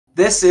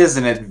This is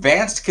an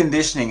advanced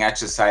conditioning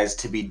exercise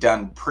to be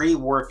done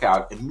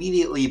pre-workout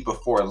immediately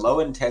before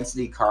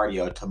low-intensity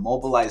cardio to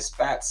mobilize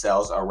fat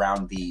cells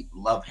around the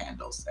love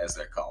handles, as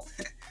they're called.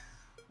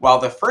 While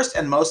the first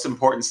and most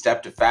important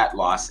step to fat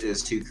loss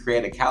is to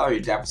create a calorie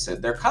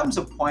deficit, there comes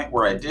a point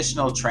where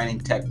additional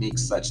training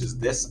techniques such as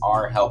this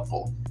are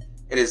helpful.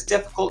 It is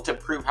difficult to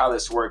prove how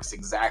this works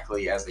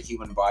exactly, as the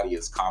human body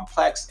is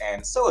complex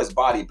and so is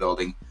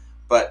bodybuilding,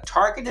 but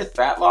targeted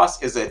fat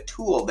loss is a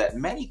tool that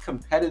many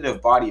competitive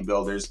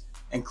bodybuilders,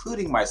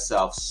 including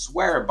myself,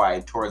 swear by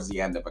towards the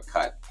end of a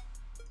cut.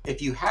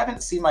 If you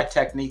haven't seen my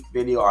technique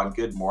video on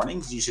good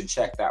mornings, you should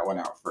check that one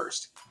out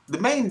first. The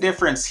main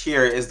difference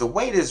here is the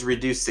weight is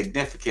reduced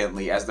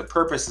significantly, as the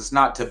purpose is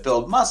not to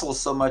build muscle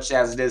so much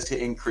as it is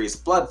to increase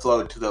blood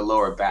flow to the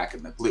lower back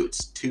and the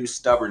glutes, two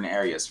stubborn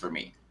areas for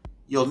me.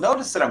 You'll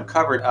notice that I'm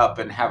covered up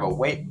and have a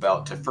weight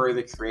belt to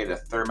further create a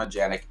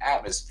thermogenic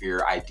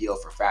atmosphere ideal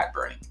for fat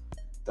burning.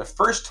 The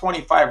first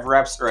 25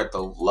 reps are at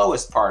the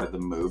lowest part of the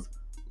move,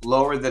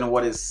 lower than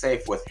what is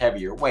safe with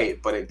heavier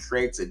weight, but it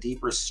creates a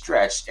deeper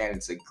stretch and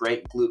it's a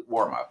great glute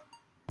warm-up.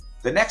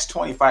 The next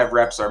 25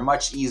 reps are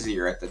much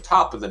easier at the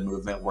top of the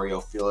movement, where you'll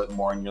feel it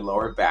more in your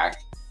lower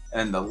back,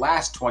 and the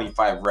last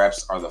 25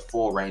 reps are the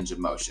full range of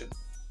motion.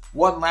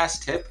 One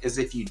last tip is,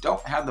 if you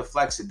don't have the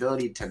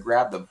flexibility to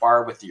grab the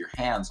bar with your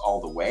hands all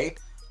the way,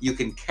 you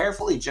can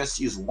carefully just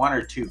use one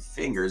or two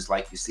fingers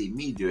like you see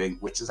me doing,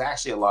 which is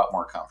actually a lot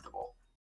more comfortable.